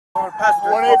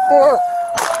184.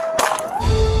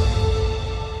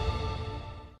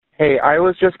 Hey, I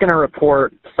was just going to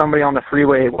report somebody on the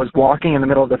freeway was walking in the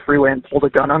middle of the freeway and pulled a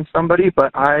gun on somebody, but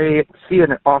I see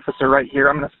an officer right here.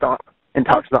 I'm going to stop and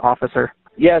talk to the officer.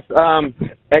 Yes,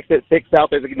 exit 6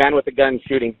 South. There's a man with a gun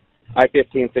shooting.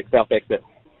 I-15, 6 South exit.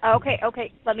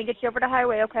 Okay. Let me get you over to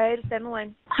highway, okay? Just stay in the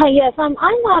lane. Hi, yes. I'm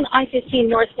on I-15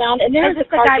 northbound, and there's Is this a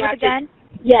car the guy with the gun?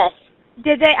 Yes.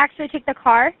 Did they actually take the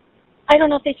car? I don't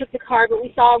know if they took the car, but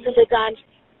we saw him with the gun.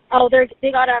 Oh,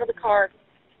 they got out of the car.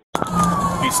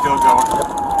 He's still going.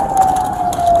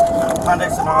 Hyundai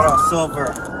Sonata,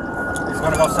 silver. He's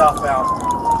going to go southbound.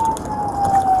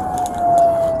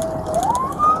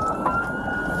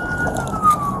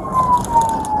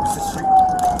 What's the street?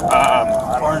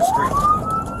 Orange Street.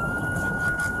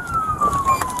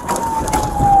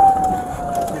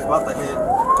 He's about to hit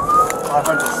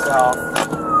 500 south.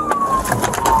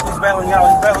 He's bailing out.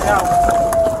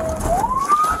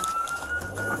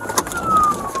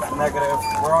 Negative.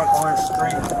 We're on Orange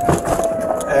Street.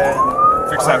 And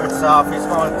Fix that. South. He's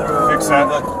going through Fix that.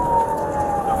 the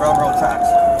railroad tracks.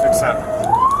 Fix that.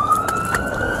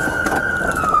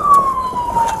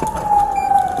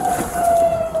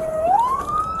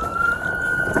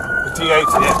 The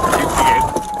T8's hit.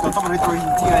 T8. Somebody through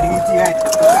T8.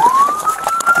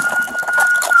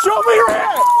 Show me your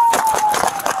hand!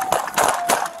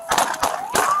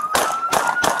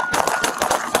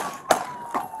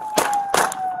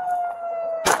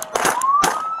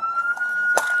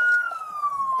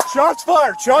 Shots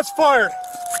fired! Shots fired!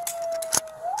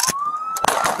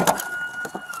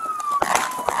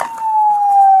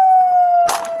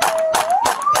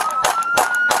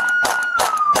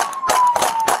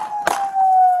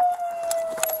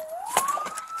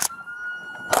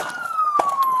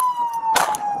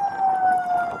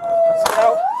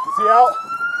 Is he out?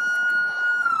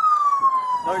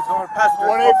 No, he's going past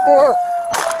 184.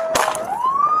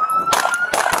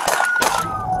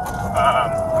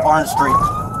 Orange Street.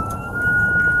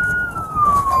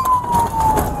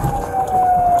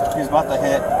 He's about to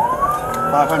hit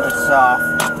 500 south.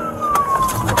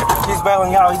 He's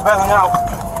bailing out.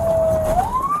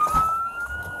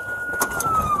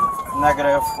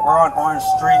 Negative. We're on Orange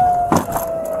Street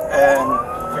and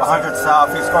 100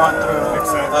 south. He's going through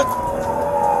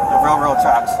the railroad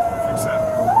tracks. Fix that.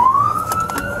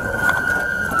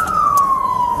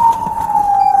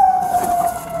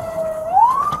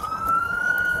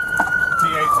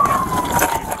 T8's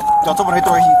hit. Yo, somebody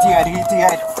throw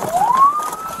T8.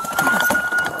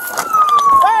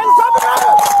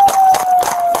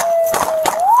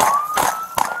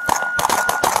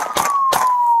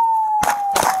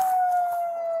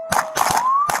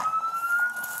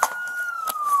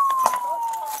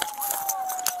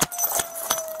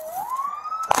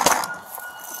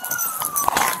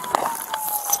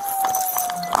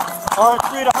 Orange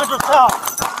Street, 100 south.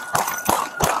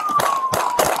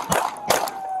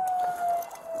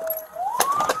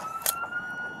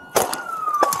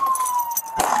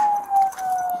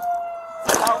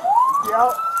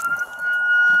 Out.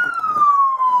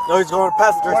 No, he's going to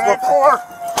passenger.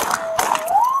 184.